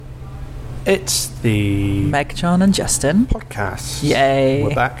It's the Meg, John and Justin podcast. Yay.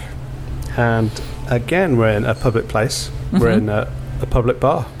 We're back. And again, we're in a public place. We're in a public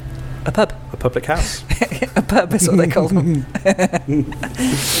bar. A pub. A public house. A pub is what they call them. I think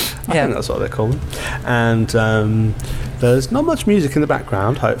that's what they call them. And there's not much music in the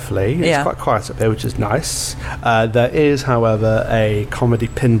background, hopefully. It's quite quiet up here, which is nice. There is, however, a comedy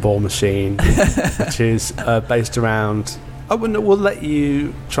pinball machine, which is based around... we'll let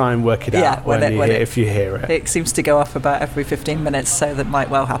you try and work it out if you hear it. It seems to go off about every 15 minutes, so that might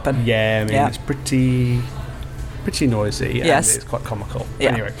well happen. Yeah, I mean, it's pretty noisy, and it's quite comical.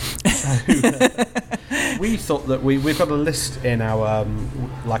 Yeah. Anyway, so, we thought that we've got a list in our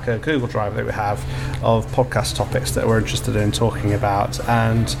like a Google Drive that we have of podcast topics that we're interested in talking about,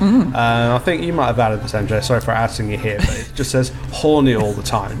 and I think you might have added this, MJ. Sorry for asking you here, but it just says horny all the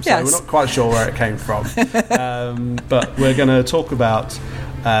time, so we're not quite sure where it came from. But we're going to talk about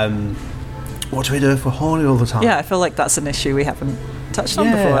what do we do if we're horny all the time? Yeah, I feel like that's an issue we haven't touched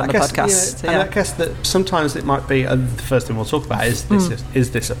on before on the podcast. And I guess that sometimes it might be, the first thing we'll talk about is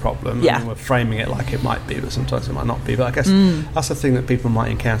this a problem? Yeah. I mean, we're framing it like it might be, but sometimes it might not be. But I guess that's the thing that people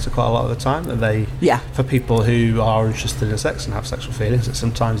might encounter quite a lot of the time, that they, for people who are interested in sex and have sexual feelings, that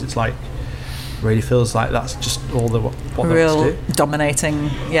sometimes it's like, really feels like that's just all what they real want to do.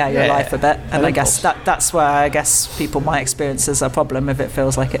 Dominating your life a bit, and I guess that's where I guess people might experience as a problem if it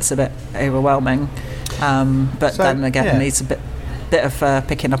feels like it's a bit overwhelming, but then again it needs a bit of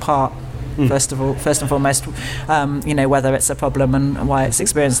picking apart first and foremost, whether it's a problem and why it's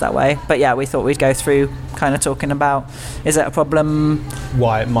experienced that way. But we thought we'd go through kind of talking about, is it a problem,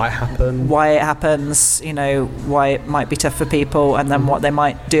 why it might happen, why it happens, why it might be tough for people, and then what they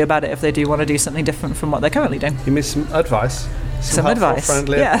might do about it if they do want to do something different from what they're currently doing. Give me some advice. Some advice,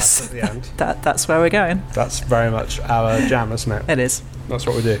 friendly yes. Advice at the end. That's where we're going. That's very much our jam, isn't it? It is. That's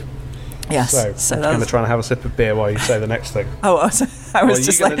what we do. Yes. So I'm going to try and have a sip of beer while you say the next thing. I was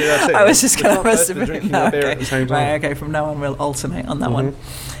just going to have a sip of beer at the same time. Right, okay, from now on we'll alternate on that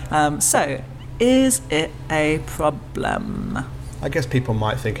one. So, is it a problem? I guess people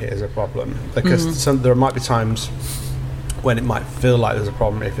might think it is a problem, because there might be times when it might feel like there's a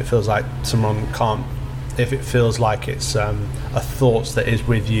problem if it feels like someone can't, if it feels like it's a thought that is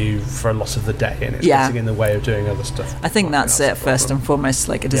with you for a lot of the day and it's getting in the way of doing other stuff. I think that's it first and foremost.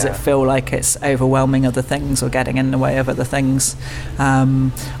 Like, does it feel like it's overwhelming other things or getting in the way of other things?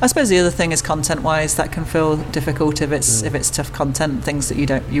 I suppose the other thing is content-wise, that can feel difficult if it's tough content, things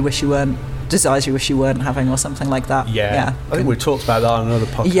that you wish you weren't, desires you wish you weren't having, or something like that. I think we talked about that on another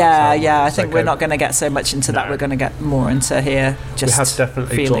podcast. I think we're not going to get so much into that. We're going to get more into here. Just we have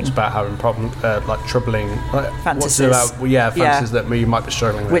definitely talked about having troubling fantasies. Fantasies that you might be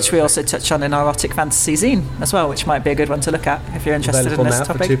struggling with. Which we also touch on in our Erotic Fantasies zine as well, which might be a good one to look at if you're interested in this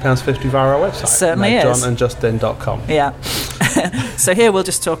topic. Available now for £2.50 via our website. Certainly is. johnandjustin.com. Yeah. So here we'll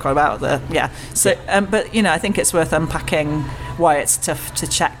just talk about but I think it's worth unpacking why it's tough to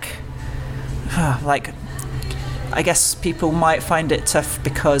check. I guess people might find it tough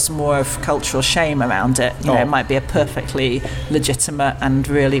because more of cultural shame around it. It might be a perfectly legitimate and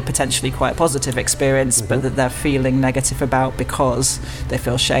really potentially quite positive experience, but that they're feeling negative about because they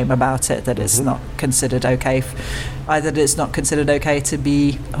feel shame about it, that it's not considered okay. Either that it's not considered okay to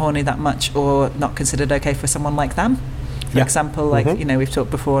be horny that much, or not considered okay for someone like them. For example, we've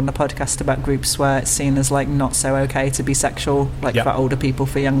talked before on the podcast about groups where it's seen as like not so okay to be sexual, for older people,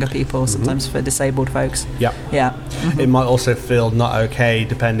 for younger people, sometimes for disabled folks. It might also feel not okay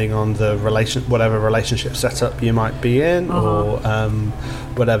depending on the whatever relationship setup you might be in, or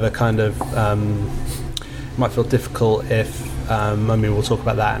whatever kind of it might feel difficult if we'll talk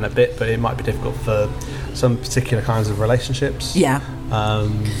about that in a bit, but it might be difficult for some particular kinds of relationships.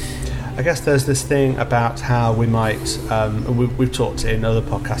 I guess there's this thing about how we might, we've talked in other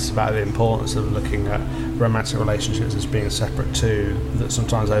podcasts about the importance of looking at romantic relationships as being separate too, that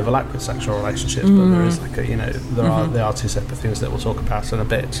sometimes overlap with sexual relationships, but there is there are two separate things that we'll talk about in a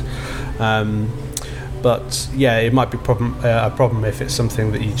bit. But it might be a problem if it's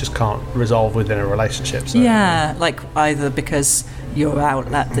something that you just can't resolve within a relationship. So, either because your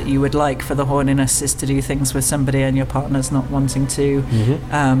outlet that you would like for the horniness is to do things with somebody and your partner's not wanting to,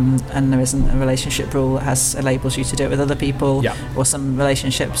 and there isn't a relationship rule that enables you to do it with other people, or some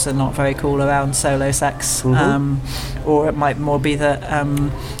relationships are not very cool around solo sex, or it might more be that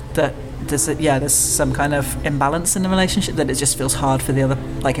there's some kind of imbalance in the relationship, that it just feels hard for the other,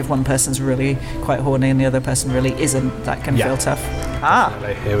 like if one person's really quite horny and the other person really isn't, that can feel tough.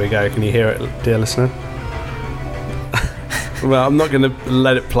 Definitely. Here we go. Can you hear it, dear listener? Well, I'm not going to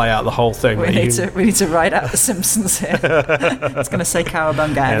let it play out the whole thing. We need to write out The Simpsons here. It's going to say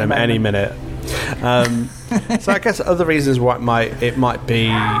cowabunga any minute. So I guess other reasons why it might be.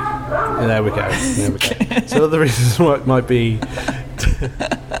 There we go. So other reasons why it might be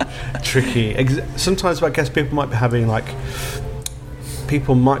tricky. Sometimes I guess people might be having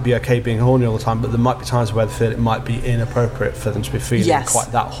people might be okay being horny all the time, but there might be times where they feel it might be inappropriate for them to be feeling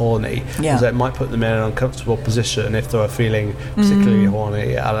quite that horny, because it might put them in an uncomfortable position if they were feeling particularly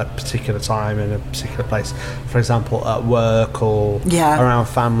horny at a particular time in a particular place, for example at work or around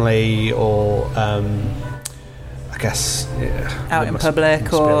family, or I guess out in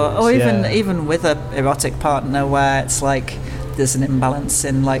public, or even with a erotic partner where it's like there's an imbalance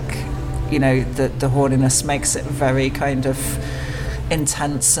in the horniness makes it very kind of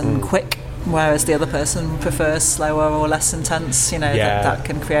intense and quick, whereas the other person prefers slower or less intense. That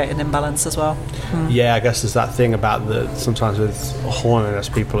can create an imbalance as well. I guess there's that thing about sometimes with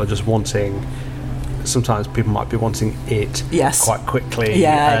horniness people are just wanting, sometimes people might be wanting it quite quickly,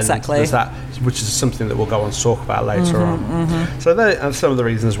 and exactly. there's that, which is something that we'll go on to talk about later on. So there are some of the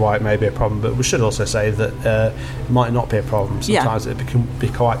reasons why it may be a problem, but we should also say that it might not be a problem. Sometimes it can be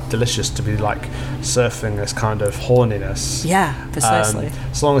quite delicious to be surfing this kind of horniness. Precisely.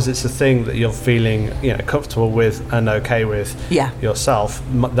 As long as it's a thing that you're feeling comfortable with and okay with yourself.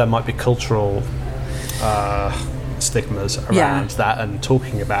 There might be cultural stigmas around that and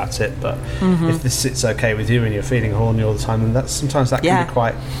talking about it, but if this sits okay with you and you're feeling horny all the time, then sometimes that can be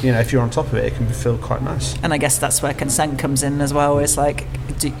quite, if you're on top of it, it can feel quite nice. And I guess that's where consent comes in as well. It's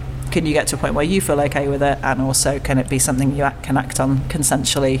can you get to a point where you feel okay with it, and also can it be something you can act on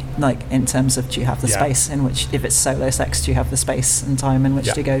consensually, in terms of, do you have the space in which, if it's solo sex, do you have the space and time in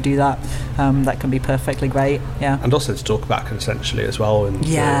which to go do that? That can be perfectly great. And also to talk about consensually as well in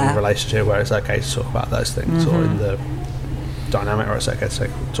the relationship, where it's okay to talk about those things, or in the dynamic where it's okay to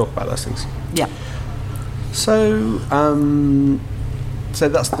talk about those things. So so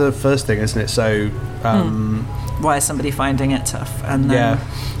that's the first thing, isn't it? So why is somebody finding it tough, and then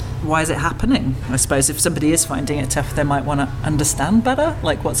why is it happening? I suppose if somebody is finding it tough, they might want to understand better,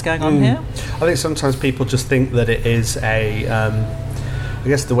 what's going on here. I think sometimes people just think that it is I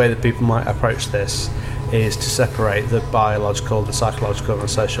guess the way that people might approach this is to separate the biological, the psychological, and the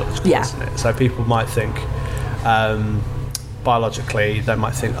sociological, isn't it? So people might think biologically, they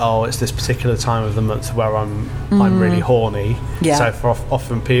might think, it's this particular time of the month where I'm really horny. So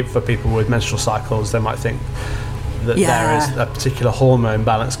often for people with menstrual cycles, they might think that there is a particular hormone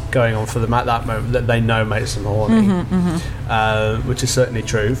balance going on for them at that moment that they know makes them horny, which is certainly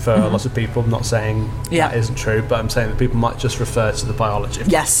true for a lot of people. I'm not saying that isn't true, but I'm saying that people might just refer to the biology.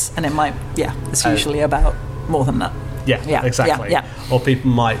 Yes, and it might, it's usually about more than that. Exactly. Or people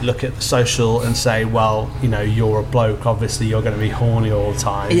might look at the social and say, well, you're a bloke, obviously you're going to be horny all the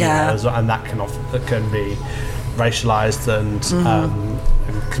time. And that can be racialized and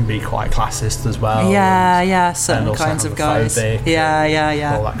can be quite classist as well. Certain kinds of guys. All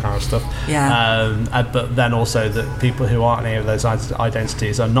that kind of stuff. But then also that people who aren't any of those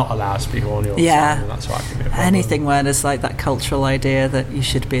identities are not allowed to be horny all the time, and that's why it can be a problem. Anything where there's that cultural idea that you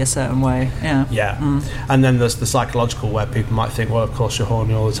should be a certain way. And then there's the psychological, where people might think, well, of course you're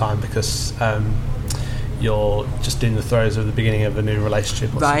horny all the time because you're just in the throes of the beginning of a new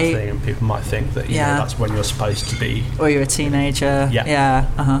relationship or something, and people might think that that's when you're supposed to be, or you're a teenager.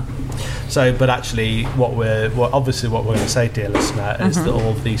 So, but actually, what we're going to say, dear listener, is that all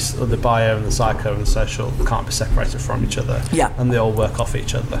of these, the bio and the psycho and the social, can't be separated from each other, and they all work off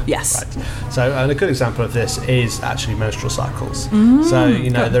each other. Right. So, and a good example of this is actually menstrual cycles. So,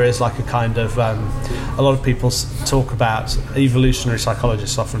 there is a kind of a lot of people talk about, evolutionary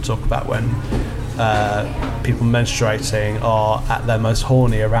psychologists often talk about when people menstruating are at their most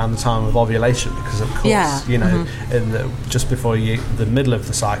horny around the time of ovulation, because of course just before the middle of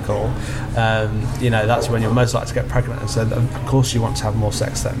the cycle, that's when you're most likely to get pregnant, and so of course you want to have more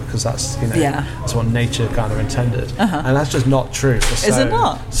sex then, because that's that's what nature kind of intended. And that's just not true for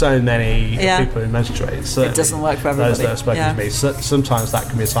so many people who menstruate. It doesn't work for everybody. Those that have spoken to me, sometimes that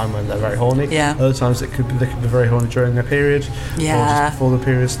can be a time when they're very horny, other times they could be very horny during their period, or just before the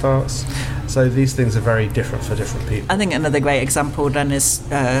period starts. So these things are very different for different people. I think another great example then is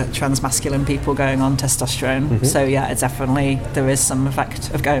transmasculine people going on testosterone. So it's definitely, there is some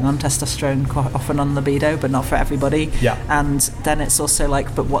effect of going on testosterone quite often on libido, but not for everybody. And then it's also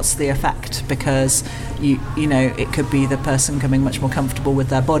but what's the effect? Because it could be the person becoming much more comfortable with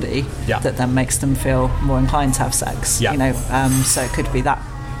their body that then makes them feel more inclined to have sex. So it could be that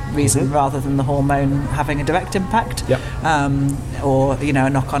reason rather than the hormone having a direct impact, or a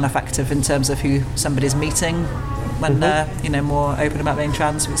knock-on effect of in terms of who somebody's meeting when they're more open about being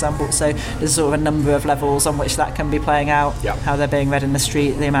trans, for example. So there's sort of a number of levels on which that can be playing out. How they're being read in the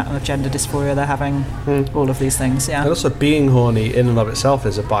street, the amount of gender dysphoria they're having, all of these things. And also being horny in and of itself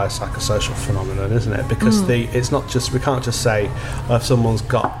is a biopsychosocial phenomenon, isn't it? Because it's not just, we can't just say if someone's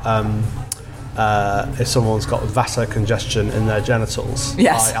got vasocongestion in their genitals,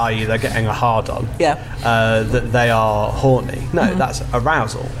 i.e. they're getting a hard-on, that they are horny. No, that's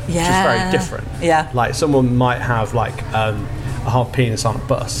arousal, which is very different. Like someone might have like a hard penis on a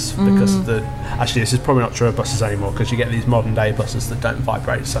bus because actually this is probably not true of buses anymore, because you get these modern day buses that don't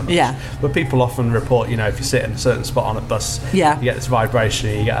vibrate so much. But people often report, if you sit in a certain spot on a bus, you get this vibration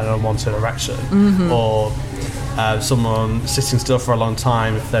and you get an unwanted erection. Or someone sitting still for a long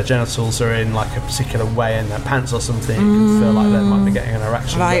time, if their genitals are in like a particular way in their pants or something, you can feel like they might be getting an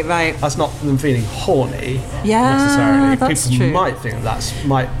erection. Right. That's not them feeling horny necessarily. That's people true. might think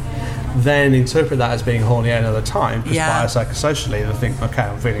might then interpret that as being horny at another time, because biopsychosocially they think, okay,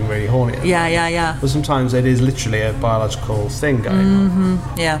 I'm feeling really horny. But sometimes it is literally a biological thing going on.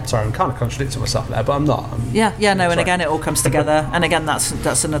 Sorry, I'm kind of contradicting myself there, but I'm not. And again, it all comes together. And again,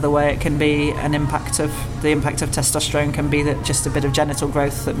 that's another way it can be the impact of testosterone can be that just a bit of genital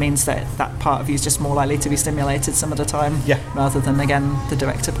growth that means that part of you is just more likely to be stimulated some of the time, rather than again the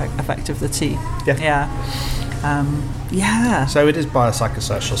direct effect of the T. So it is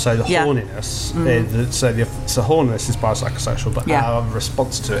biopsychosocial. So the horniness, so horniness is biopsychosocial, but our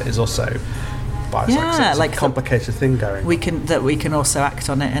response to it is also biopsychosocial. It's like a complicated thing going. We can also act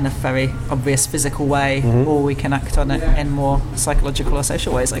on it in a very obvious physical way, or we can act on it in more psychological or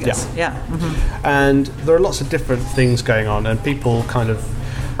social ways, I guess. And there are lots of different things going on, and people kind of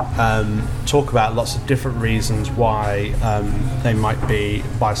talk about lots of different reasons why they might be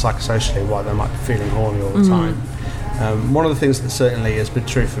biopsychosocially, why they might be feeling horny all the time. One of the things that certainly has been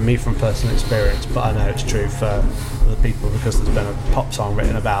true for me from personal experience, but I know it's true for other people because there's been a pop song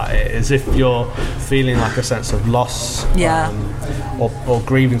written about it, is if you're feeling like a sense of loss, or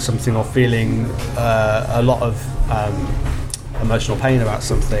grieving something, or feeling a lot of emotional pain about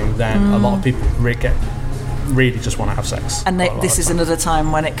something, then a lot of people really just want to have sex. And this is another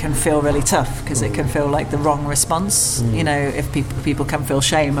time when it can feel really tough, because it can feel like the wrong response. If people can feel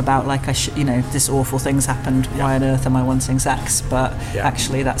shame about like this awful thing's happened, why on earth am I wanting sex? But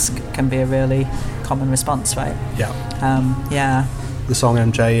actually can be a really common response, right? The song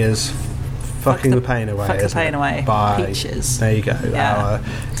MJ is Fucking the Pain Away. Fuck the Pain Away. By Peaches. There you go. Our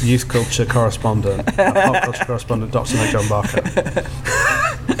youth culture correspondent, pop culture correspondent, Dr. John Barker.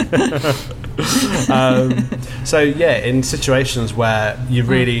 In situations where you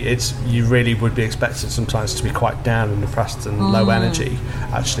really would be expected sometimes to be quite down and depressed and low energy,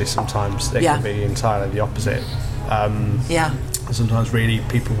 actually sometimes it can be entirely the opposite. Sometimes really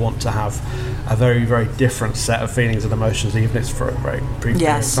people want to have a very, very different set of feelings and emotions, even if it's for a very brief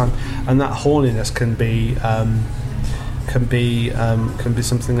period of time. And that horniness can be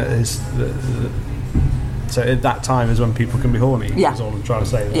something that is so at that time is when people can be horny. Is all I'm trying to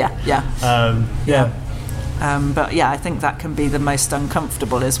say there. But I think that can be the most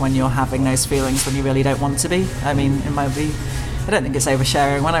uncomfortable, is when you're having those feelings when you really don't want to be. I mean, it might be, I don't think it's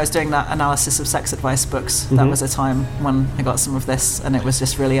oversharing. When I was doing that analysis of sex advice books, that was a time when I got some of this, and it was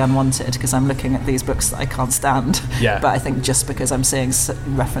just really unwanted, because I'm looking at these books that I can't stand. But I think just because I'm seeing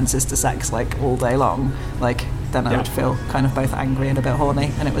references to sex like all day long, like then I would feel kind of both angry and a bit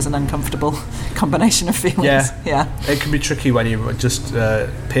horny, and it was an uncomfortable combination of feelings. It can be tricky when you just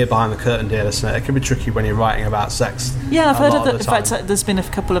peer behind the curtain, dear listener. It can be tricky when you're writing about sex. I've heard of that. In fact, there's been a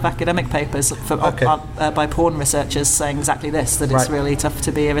couple of academic papers by porn researchers saying exactly this, that it's really tough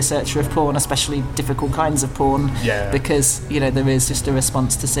to be a researcher of porn, especially difficult kinds of porn, because there is just a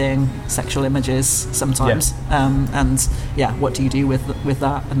response to seeing sexual images sometimes, and what do you do with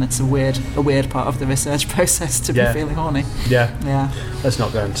that? And it's a weird part of the research process to be feeling horny. Let's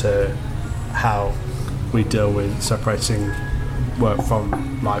not go into how we deal with separating work from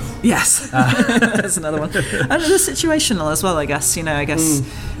life. That's another one. And the situational as well, I guess.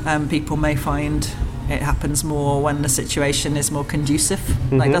 People may find it happens more when the situation is more conducive.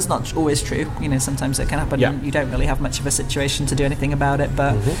 Like, that's not always true. Sometimes it can happen and you don't really have much of a situation to do anything about it.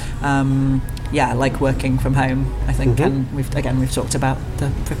 But like working from home, I think. And we've talked about the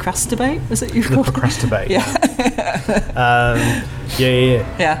procrastinate. Was it you called? The procrastinate.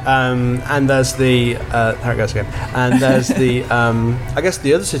 And there's the there it goes again. And there's the I guess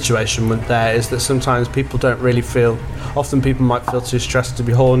the other situation with there is that sometimes people don't really feel. Often people might feel too stressed to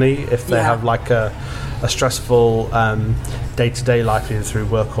be horny if they have like a a stressful day-to-day life, either through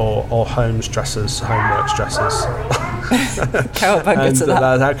work or home stressors, homework stressors. Cowabunga to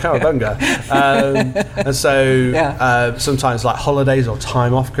that. Cowabunga. And so sometimes like holidays or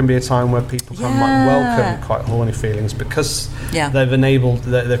time off can be a time where people kind of might welcome quite horny feelings, because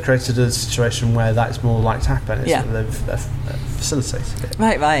they've created a situation where that's more likely to happen. They've facilitated it.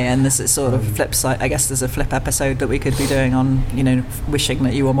 Right, and there's a sort of flip side. I guess there's a flip episode that we could be doing on, wishing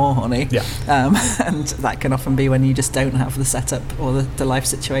that you were more horny. Yeah. And that can often be when you just don't have the setup or the life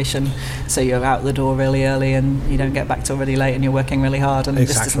situation, so you're out the door really early and you don't get back till really late and you're working really hard and there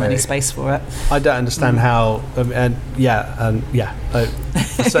just isn't any space for it. I don't understand how, for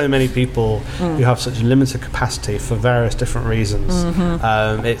so many people who have such limited capacity for various different reasons,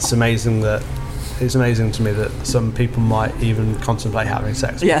 it's amazing to me that some people might even contemplate having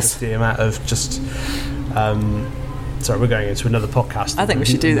sex. Yes. The amount of just... sorry, we're going into another podcast. I think we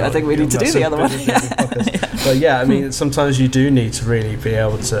should do that. I think we need to do the other one. But sometimes you do need to really be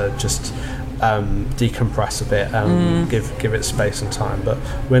able to just decompress a bit and give it space and time. But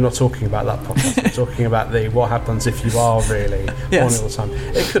we're not talking about that podcast. We're talking about what happens if you are really horny all the time.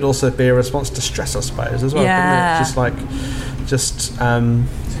 It could also be a response to stress, I suppose, as well. Yeah. Couldn't it?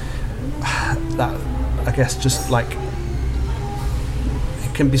 That, I guess, just like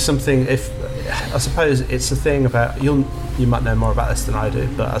it can be something. If I suppose it's a thing about you might know more about this than I do,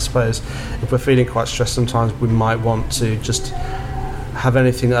 but I suppose if we're feeling quite stressed, sometimes we might want to just have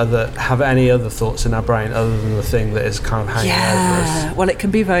any other thoughts in our brain other than the thing that is kind of hanging over us. Well, it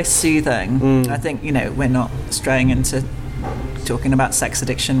can be very soothing. I think we're not straying into talking about sex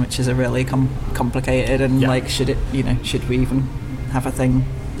addiction, which is a really complicated and like should we even have a thing?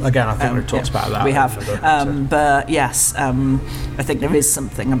 Again, I think we've talked about that. We have. But yes, I think there is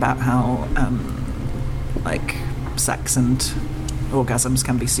something about how like sex and orgasms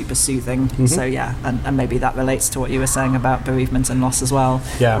can be super soothing. So and maybe that relates to what you were saying about bereavement and loss as well.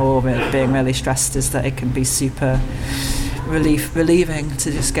 Or being really stressed, is that it can be super relieving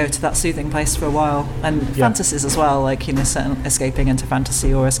to just go to that soothing place for a while. And fantasies as well, like escaping into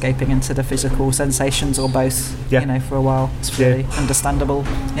fantasy or escaping into the physical sensations, or both. For a while, it's really understandable.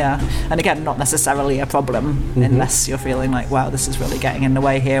 And again, not necessarily a problem unless you're feeling like, wow, this is really getting in the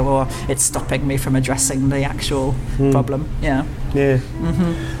way here, or it's stopping me from addressing the actual problem.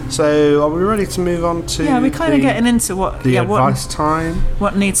 So are we ready to move on to we're kind of getting into what advice time,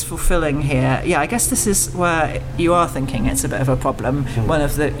 what needs fulfilling here. I guess this is where you are thinking it's a bit of a problem. One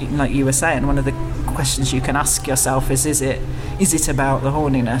of the, like you were saying, one of the questions you can ask yourself is it about the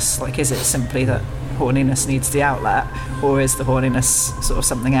horniness? Like, is it simply that horniness needs the outlet, or is the horniness sort of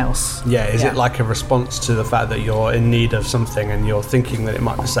something else? Is it like a response to the fact that you're in need of something and you're thinking that it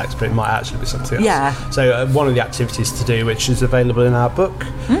might be sex, but it might actually be something else? So one of the activities to do, which is available in our book,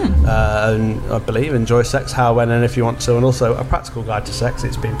 and I believe Enjoy Sex, How, When and If You Want To, and also a practical guide to sex.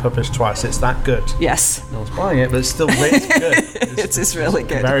 It's been published twice. It's that good. Yes. No one's buying it, but it's still really good. It's really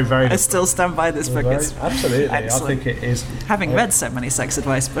good. Very, very good. I still stand by this book. It's absolutely excellent. I think it is. Having read so many sex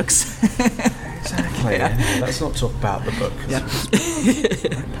advice books. Exactly. Let's not talk about the book.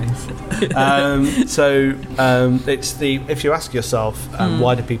 It's if you ask yourself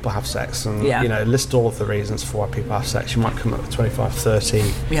why do people have sex, and list all of the reasons for why people have sex, you might come up with 25, 30,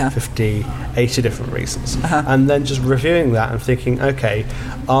 50, 80 different reasons, and then just reviewing that and thinking, okay,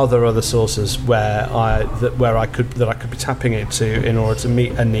 are there other sources where I could be tapping into in order to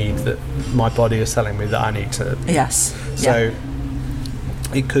meet a need that my body is telling me that I need to. So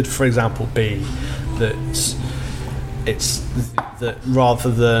it could, for example, be that it's that rather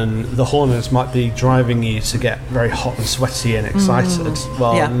than the hormones might be driving you to get very hot and sweaty and excited,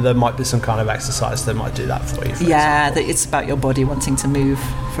 there might be some kind of exercise that might do that for you. That it's about your body wanting to move,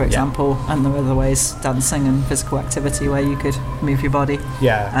 for example, and there are other ways, dancing and physical activity, where you could move your body.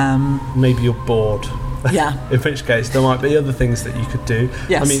 Maybe you're bored. In which case there might be other things that you could do.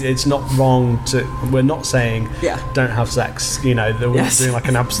 I mean, it's not wrong we're not saying don't have sex, that we're doing like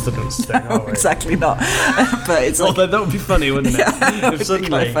an abstinence thing. No, exactly not. But it's although that would be funny, wouldn't it? If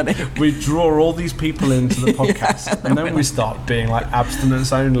suddenly we draw all these people into the podcast and then we start being like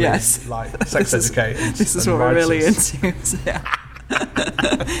abstinence only, like sex educators. This is what we're really into. I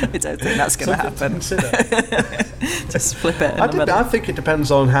don't think that's going to happen. Just flip it. I think it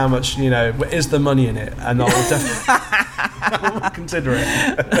depends on how much, is the money in it, and I'll definitely consider it.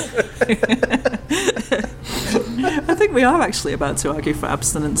 I think we are actually about to argue for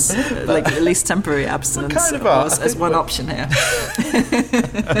abstinence, like at least temporary abstinence, kind of as one option here.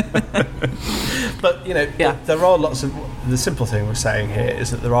 But there are lots of the simple thing we're saying here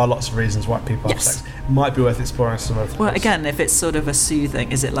is that there are lots of reasons why people have sex. It might be worth exploring some of them. Well, again, if it's sort of a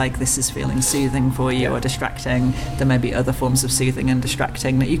soothing, is it like this is feeling soothing for you or distracting? There may be other forms of soothing and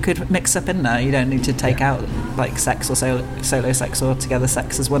distracting that you could mix up in there. You don't need to take out like sex or solo sex or together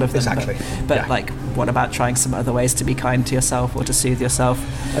sex as one of them. Exactly. But like, what about trying some other ways to be kind to yourself or to soothe yourself?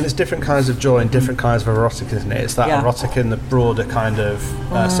 And there's different kinds of joy and different kinds of erotic, isn't it? It's that erotic in the broader kind of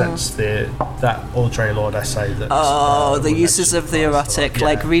sense, that Audre Lorde essay that the uses of the erotic,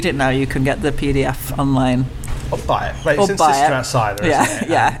 like read it now, you can get the PDF online. Or buy it. But it's in Sister Outsider, isn't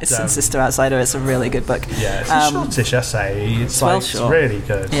it? It's in Sister Outsider. It's a really good book. Yeah, it's a shortish essay. It's really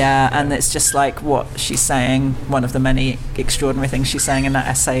good. Yeah, and it's just like what she's saying. One of the many extraordinary things she's saying in that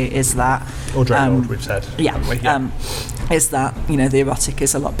essay is that Audre Lorde, we've said. Is that, the erotic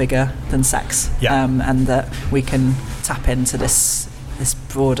is a lot bigger than sex. And that we can tap into this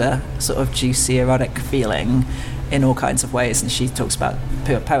broader sort of juicy erotic feeling in all kinds of ways. And she talks about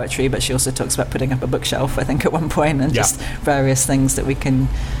poetry, but she also talks about putting up a bookshelf, I think, at one point, and just various things that we can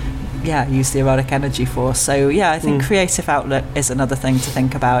use the erotic energy for. So I think creative outlet is another thing to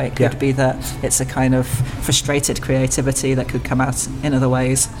think about. It could be that it's a kind of frustrated creativity that could come out in other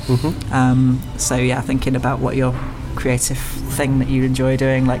ways. Thinking about what your creative thing that you enjoy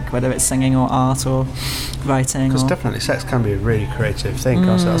doing, like whether it's singing or art or writing. Because definitely sex can be a really creative thing.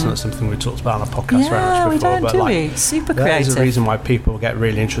 That's not something we talked about on a podcast very much before. We don't, do we? Super creative. There's a reason why people get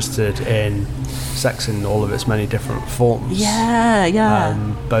really interested in sex in all of its many different forms.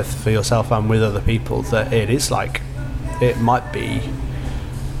 Both for yourself and with other people, that it is like, it might be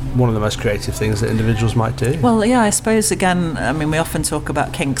one of the most creative things that individuals might do. Well, I suppose, again, I mean, we often talk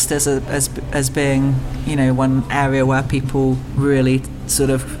about kinks as being, one area where people really sort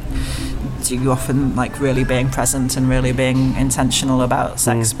of do often like really being present and really being intentional about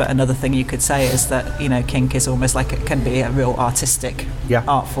sex. But another thing you could say is that, kink is almost like it can be a real artistic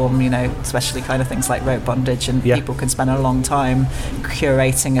art form, especially kind of things like rope bondage, and people can spend a long time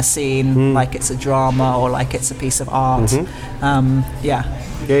curating a scene like it's a drama or like it's a piece of art.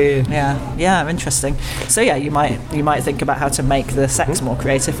 Interesting. So you might think about how to make the sex more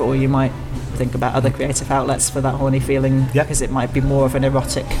creative, or you might think about other creative outlets for that horny feeling, because it might be more of an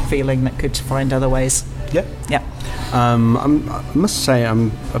erotic feeling that could find other ways. I must say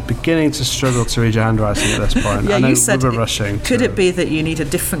I'm beginning to struggle to read your handwriting at this point. I know you said we were rushing. Could it be that you need a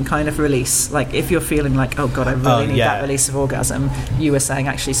different kind of release? Like if you're feeling like, oh God, I really need that release of orgasm, you were saying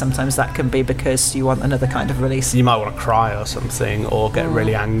actually sometimes that can be because you want another kind of release. You might want to cry or something, or get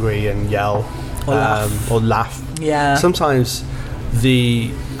really angry and yell, or laugh. Yeah. Sometimes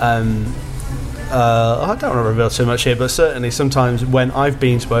the I don't want to reveal too much here, but certainly sometimes when I've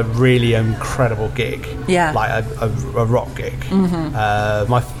been to a really incredible gig, like a rock gig,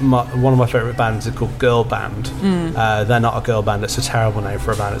 one of my favourite bands is called Girl Band. They're not a girl band, it's a terrible name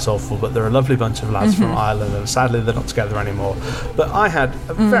for a band, it's awful, but they're a lovely bunch of lads from Ireland, and sadly they're not together anymore. But I had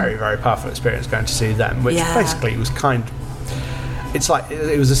a very, very powerful experience going to see them, which basically was it's like,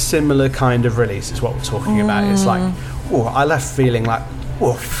 it was a similar kind of release is what we're talking about. It's like, I left feeling like,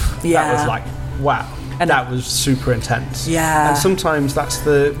 woof. That was like, wow, and that was super intense. And sometimes that's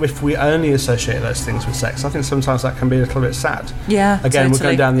if we only associate those things with sex, I think sometimes that can be a little bit sad. Again, we're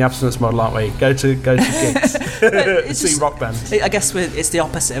going down the abstinence model, aren't we? Go to gigs, see rock bands. I guess it's the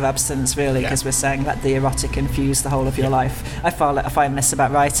opposite of abstinence, really, because we're saying that the erotic infuse the whole of your life. I find this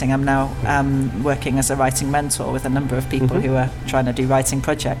about writing. I'm now working as a writing mentor with a number of people who are trying to do writing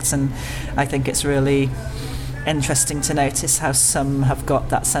projects, and I think it's really interesting to notice how some have got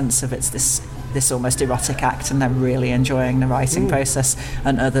that sense of it's this almost erotic act and they're really enjoying the writing process,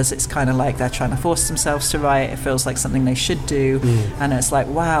 and others it's kind of like they're trying to force themselves to write. It feels like something they should do, and it's like,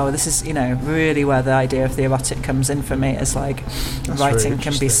 wow, this is really where the idea of the erotic comes in for me. It's like writing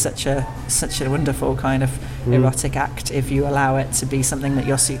can be such a wonderful kind of erotic act if you allow it to be something that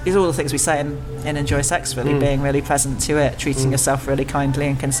these are all the things we say in Enjoy Sex, really, being really present to it, treating yourself really kindly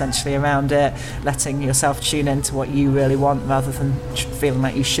and consensually around it, letting yourself tune into what you really want rather than feeling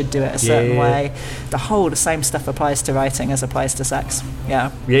like you should do it a certain way. The same stuff applies to writing as applies to sex. Yeah.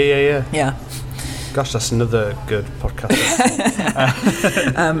 Gosh, that's another good podcast.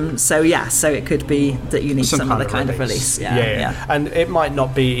 So it could be that you need some other kind of release. Yeah. And it might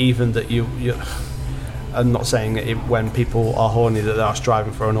not be even that you I'm not saying when people are horny that they are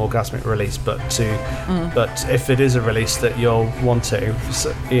striving for an orgasmic release, but if it is a release that you're wanting,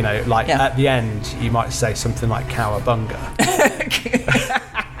 at the end you might say something like cowabunga.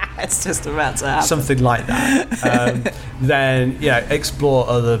 It's just about to happen. Something like that. Then explore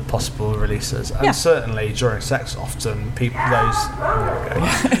other possible releases, and certainly during sex, often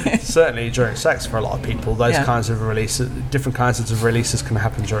certainly during sex for a lot of people, those kinds of releases, different kinds of releases can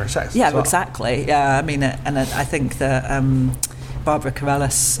happen during sex. Yeah, as well. Exactly. Yeah, I mean, and I think that Barbara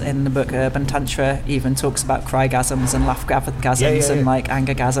Carrellis in the book Urban Tantra even talks about crygasms and laughgasms and like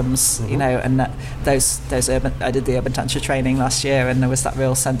angergasms, you know, and that those urban. I did the Urban Tantra training last year, and there was that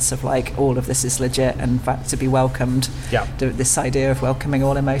real sense of like all of this is legit, and in fact to be welcomed. Yeah. This idea of welcoming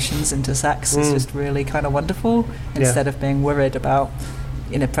all emotions into sex is just really kind of wonderful. Instead of being worried about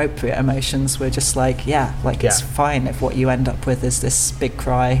inappropriate emotions, we're just like, it's fine if what you end up with is this big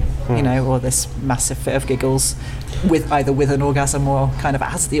cry, you know, or this massive fit of giggles, either with an orgasm or kind of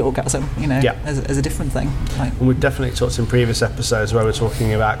as the orgasm, you know, as a different thing. Like, and we've definitely talked in previous episodes where we're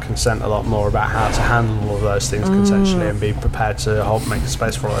talking about consent a lot more, about how to handle all of those things consensually and be prepared to make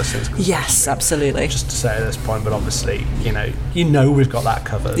space for all those things. Yes, absolutely. Just to say at this point, but obviously, you know, we've got that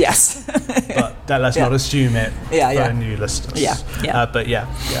covered. Yes. But let's not assume it for new listeners.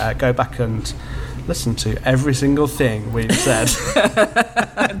 But go back and listen to every single thing we've said.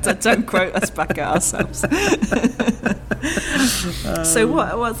 Don't quote us back at ourselves. So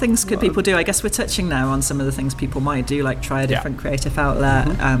what things could people do? I guess we're touching now on some of the things people might do, like try a different creative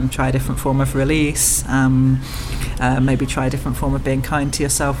outlet, try a different form of release, maybe try a different form of being kind to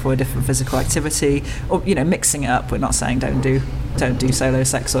yourself, or a different physical activity, or, you know, mixing it up. We're not saying don't do solo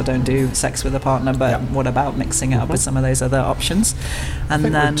sex or don't do sex with a partner, but what about mixing it up with some of those other options? And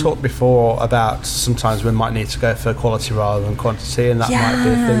then we talked before about sometimes we might need to go for quality rather than quantity, and that might be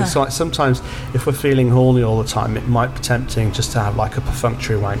a thing. So like sometimes if we're feeling horny all the time, it might be tempting just to have like a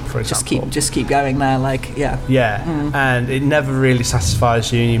perfunctory wank, for example. Just keep going there, like and it never really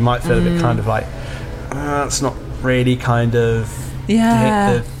satisfies you, and you might feel a bit kind of like it's not really kind of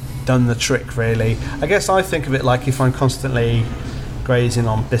done the trick, really. I guess I think of it like if I'm constantly grazing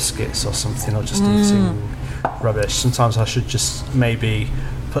on biscuits or something, or just eating rubbish, sometimes I should just maybe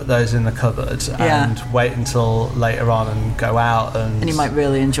put those in the cupboard and wait until later on and go out, and you might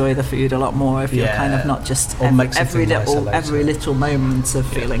really enjoy the food a lot more if you're kind of not just every little moment of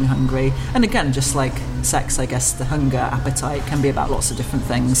feeling hungry. And again, just like sex, I guess the hunger appetite can be about lots of different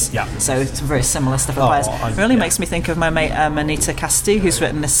things, so it's very similar stuff applies. It really makes me think of my mate Anita Casti, who's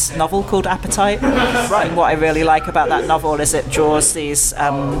written this novel called Appetite, and what I really like about that novel is it draws these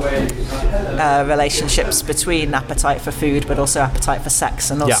relationships between appetite for food but also appetite for sex,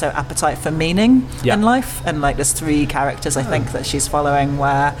 and also appetite for meaning in life. And like there's 3 characters I think that she's following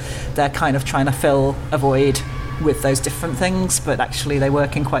where they're kind of trying to fill a void with those different things, but actually they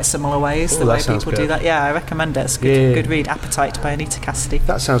work in quite similar ways. The way people do that. I recommend it. It's good read. Appetite by Anita Casti.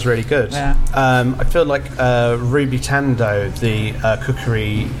 That sounds really good. I feel like Ruby Tando, the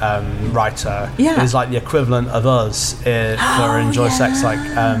cookery writer, is like the equivalent of us for Enjoy Sex. Like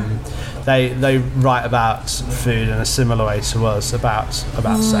they write about food in a similar way to us about sex.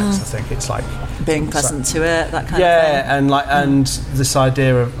 I think it's like being present to it, that kind of thing. And this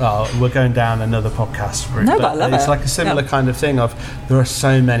idea of we're going down another podcast route. But I love it's it. like a similar kind of thing of there are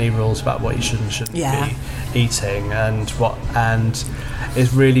so many rules about what you should and shouldn't be eating, and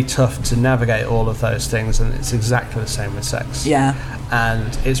it's really tough to navigate all of those things, and it's exactly the same with sex.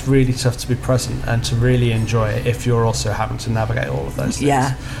 And it's really tough to be present and to really enjoy it if you're also having to navigate all of those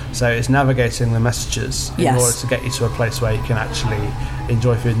things. So it's navigating the messages in order to get you to a place where you can actually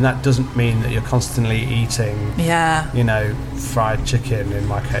enjoy food, and that doesn't mean that you're constantly eating fried chicken in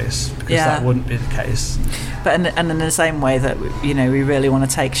my case, because that wouldn't be the case. But in the same way that we really want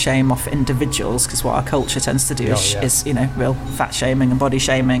to take shame off individuals, because what our culture tends to do is real fat shaming and body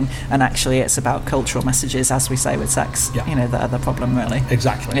shaming, and actually it's about cultural messages, as we say with sex, that are the problem, really.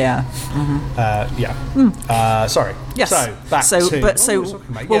 Exactly. Sorry. Yes. So back to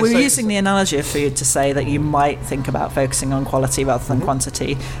we were using the analogy of food to say that you might think about focusing on quality rather than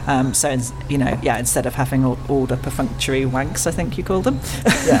quantity. Instead of having all the perfunctory wanks, I think you call them,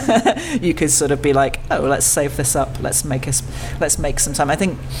 you could sort of be like, let's save this up. Let's make some time. I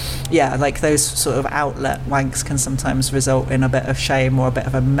think, like those sort of outlet wanks can sometimes result in a bit of shame or a bit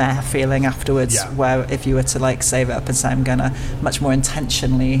of a meh feeling afterwards. Where if you were to like save it up and say, I'm gonna much more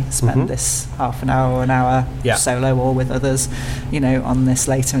intentionally spend this half an hour or an hour solo or with others, on this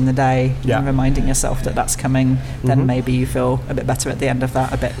later in the day, and reminding yourself that that's coming, then maybe you feel a bit better at the end of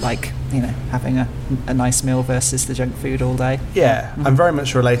that, a bit like having a nice meal versus the junk food all day. And very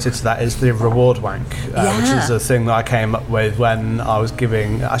much related to that is the reward wank, which is a thing that I came up with when I was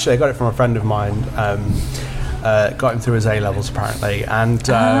giving. Actually, I got it from a friend of mine. Got him through his A-levels apparently, and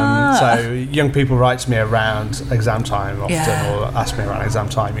so young people write to me around exam time often, or ask me around exam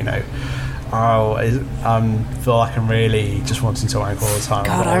time, I feel like I'm really just wanting to wank all the time.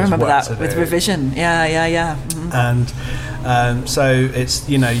 God, I remember that with revision. Mm-hmm. And so it's,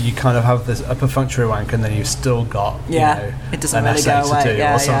 you kind of have a perfunctory wank, and then you've still got it doesn't an really essay go away. to do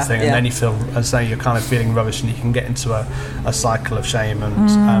or something, and then you feel, and so you're kind of feeling rubbish, and you can get into a cycle of shame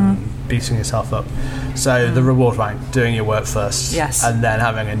and beating yourself up. So the reward wank, doing your work first, and then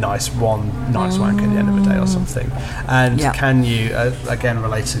having a nice wank at the end of the day or something. And can you, again,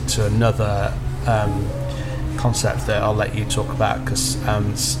 related to another concept that I'll let you talk about because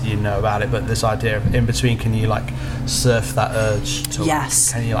you know about it, but this idea of in between, can you like surf that urge to,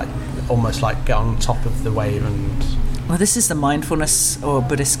 can you like almost like get on top of the wave? And well, this is the mindfulness or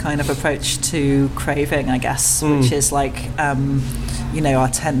Buddhist kind of approach to craving, I guess, which is like our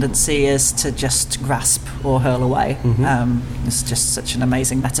tendency is to just grasp or hurl away. It's just such an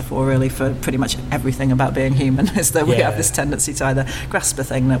amazing metaphor, really, for pretty much everything about being human, is that we have this tendency to either grasp a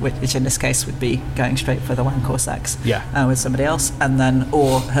thing, which in this case would be going straight for the wank or sex with somebody else, and then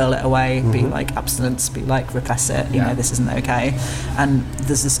or hurl it away, be like abstinence, be like repress it, this isn't okay. And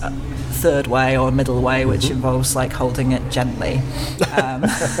there's this third way or middle way, which involves like holding it gently.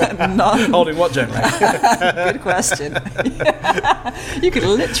 Holding what gently? Good question. You could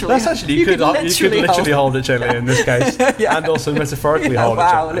literally. That's actually you could literally hold it gently in this case, and also metaphorically hold it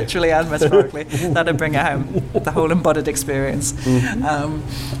gently. Wow, literally and metaphorically. That'd bring it home. The whole embodied experience.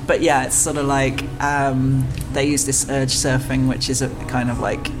 But it's sort of like they use this urge surfing, which is a kind of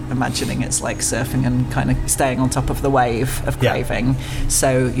like imagining it's like surfing and kind of staying on top of the wave of craving.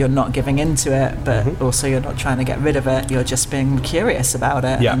 So you're not giving into it, but also you're not trying to get rid of it. You're just being curious about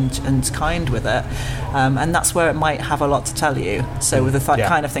it and kind with it. And that's where it might have a lot to tell you. So with the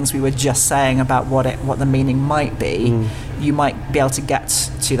kind of things we were just saying about what the meaning might be, you might be able to get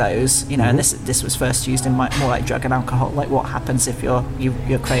to those, and this was first used in more like drug and alcohol, like what happens if you're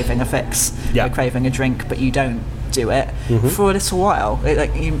craving a fix, you're craving a drink, but you don't do it for a little while.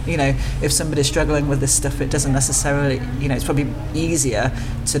 If somebody's struggling with this stuff, it doesn't necessarily, it's probably easier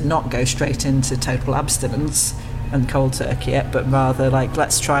to not go straight into total abstinence and cold turkey it, but rather like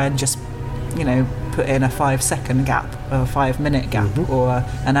let's try and just put in a 5-second gap or a 5-minute gap or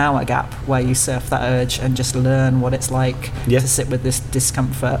an hour gap where you surf that urge and just learn what it's like to sit with this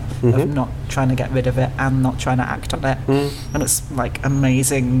discomfort of not trying to get rid of it and not trying to act on it. And it's like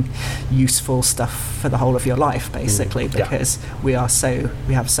amazing useful stuff for the whole of your life, basically, because we have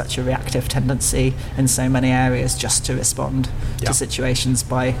such a reactive tendency in so many areas just to respond to situations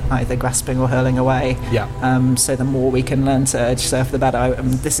by either grasping or hurling away. So the more we can learn to urge surf, the better.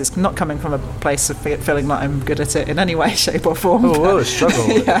 This is not coming from a place of feeling like I'm good at it in any way, shape or form. We'll struggle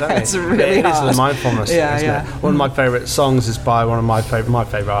with it, don't we? It's really hard. It is the mindfulness thing, isn't it? One of my favourite songs is by one of my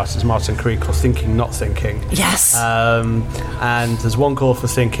favourite artists, Martin Creek, called Thinking Not Thinking. Yes. And there's one call for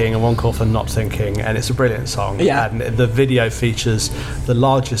thinking and one call for not thinking, and it's a brilliant song. And the video features the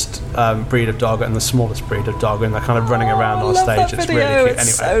largest breed of dog and the smallest breed of dog, and they're kind of running around on stage. It's really cute.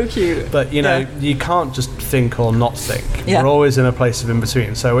 It's so cute. But you can't just think or not think. We're always in a place of in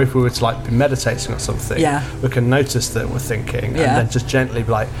between. So if we were to like be meditating on something, we can notice that we're thinking, and then just gently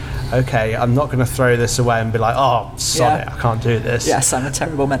be like, okay, I'm not going to throw this away and be like, oh, sod it, I can't do this. Yes, I'm a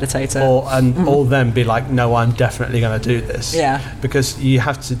terrible meditator. Or then be like, no, I'm definitely going to do this. Because you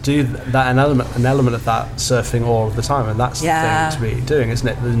have to do that, an element of that surfing all of the time, and that's the thing to be doing, isn't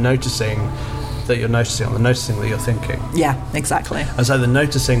it? The noticing that you're noticing, or the noticing that you're thinking. Yeah, exactly. And so the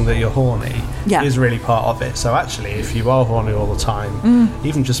noticing that you're horny is really part of it. So actually, if you are horny all the time,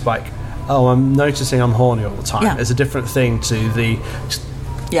 even just like, oh, I'm noticing I'm horny all the time, it's a different thing to the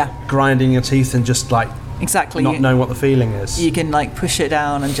grinding your teeth and just like not knowing what the feeling is. You can like push it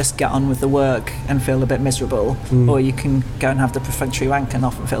down and just get on with the work and feel a bit miserable, or you can go and have the perfunctory wank and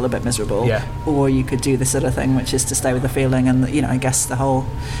often feel a bit miserable, or you could do this other thing, which is to stay with the feeling. And I guess the whole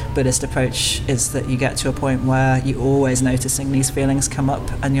Buddhist approach is that you get to a point where you're always noticing these feelings come up,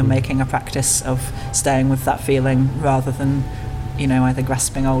 and you're making a practice of staying with that feeling rather than either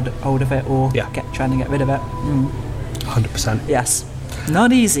grasping hold of it or trying to get rid of it. 100%. Yes.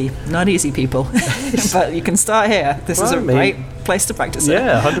 Not easy, people. But you can start here. This is a great place to practice it.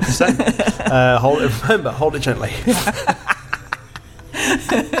 Yeah, 100%. Remember, hold it gently.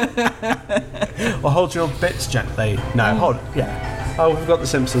 Or hold your bits gently. No, hold it. Yeah. Oh, we've got The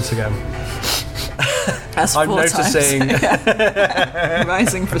Simpsons again. That's I'm noticing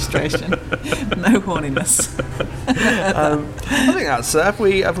rising frustration. No horniness. I think that's it. Have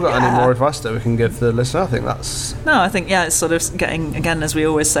we got any more advice that we can give the listener? I think that's... No, I think, it's sort of getting, again, as we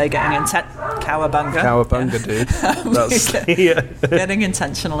always say, getting cowabunga, dude. That's, getting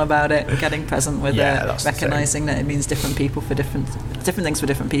intentional about it, getting present with it, recognising that it means different people for different things for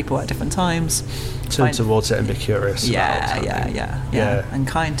different people at different times. Turn towards it and be curious. Yeah. And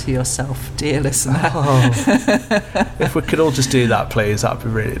kind to yourself, dear listener. If we could all just do that, please, that'd be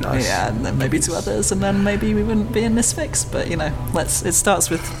really nice. Yeah, and then maybe to others, and then maybe we wouldn't be in this fix. But it starts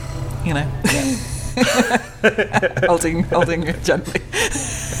with, holding it gently.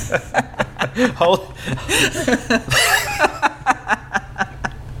 Hold.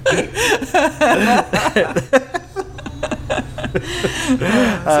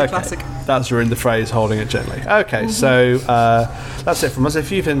 It's a classic. That's ruined the phrase holding it gently. Okay, so that's it from us.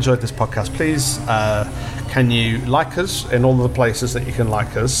 If you've enjoyed this podcast, please can you like us in all the places that you can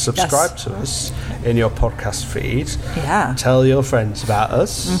like us, subscribe to us in your podcast feed, tell your friends about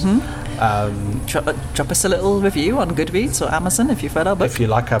us, drop us a little review on Goodreads or Amazon if you've read our book. If you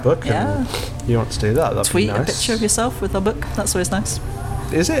like our book and you want to do that, that'd tweet be nice. A picture of yourself with our book. That's always nice.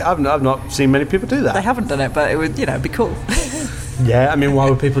 Is it? I've not seen many people do that. They haven't done it, but it would be cool. Yeah, I mean, why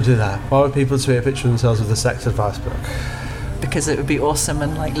would people do that? Why would people tweet a picture of themselves with a sex advice book? Because it would be awesome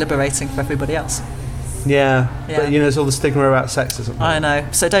and liberating for everybody else. Yeah. But there's all the stigma about sex, isn't there? I know.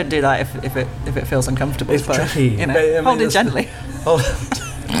 So don't do that if it feels uncomfortable. It's tricky. Hold it gently.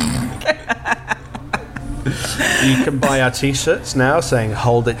 You can buy our t-shirts now saying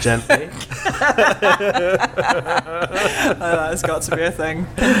 "Hold it gently." That's got to be a thing.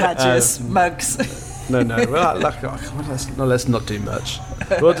 Badges, mugs. No. Let's not do merch.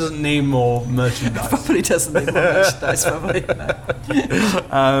 The world doesn't need more merchandise. Probably doesn't need more merchandise. Probably.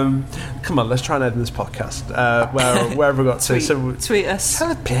 No. Come on, let's try and end this podcast. Wherever we got to. Tweet us.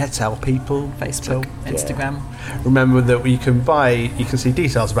 Tell people. Facebook, Instagram. Remember that you can see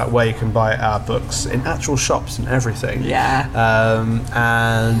details about where you can buy our books in actual shops and everything. Yeah.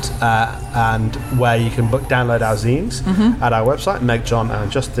 And where you can download our zines at our website,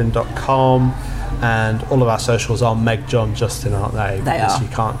 megjohnandjustin.com. And all of our socials are Meg, John, Justin, aren't they? They are. You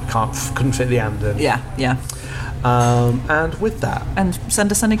couldn't fit the and in. Yeah. And with that, and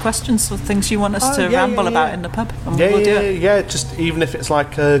send us any questions or things you want us to ramble about in the pub, and we'll do it. Yeah. Just even if it's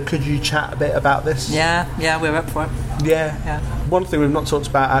like, could you chat a bit about this? Yeah, we're up for it. Yeah. One thing we've not talked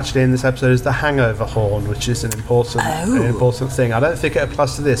about actually in this episode is the hangover horn, which is an important thing. I don't think it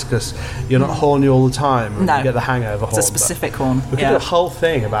applies to this because you're not horny all the time when you get the hangover horn. It's a specific horn. We could do a whole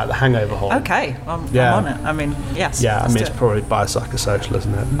thing about the hangover horn. Okay, I'm on it. I mean, yes. Yeah, I mean, it's probably biopsychosocial,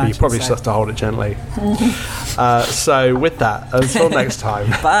 isn't it? You probably just have to hold it gently. So with that, until next time.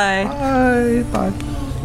 Bye. Bye.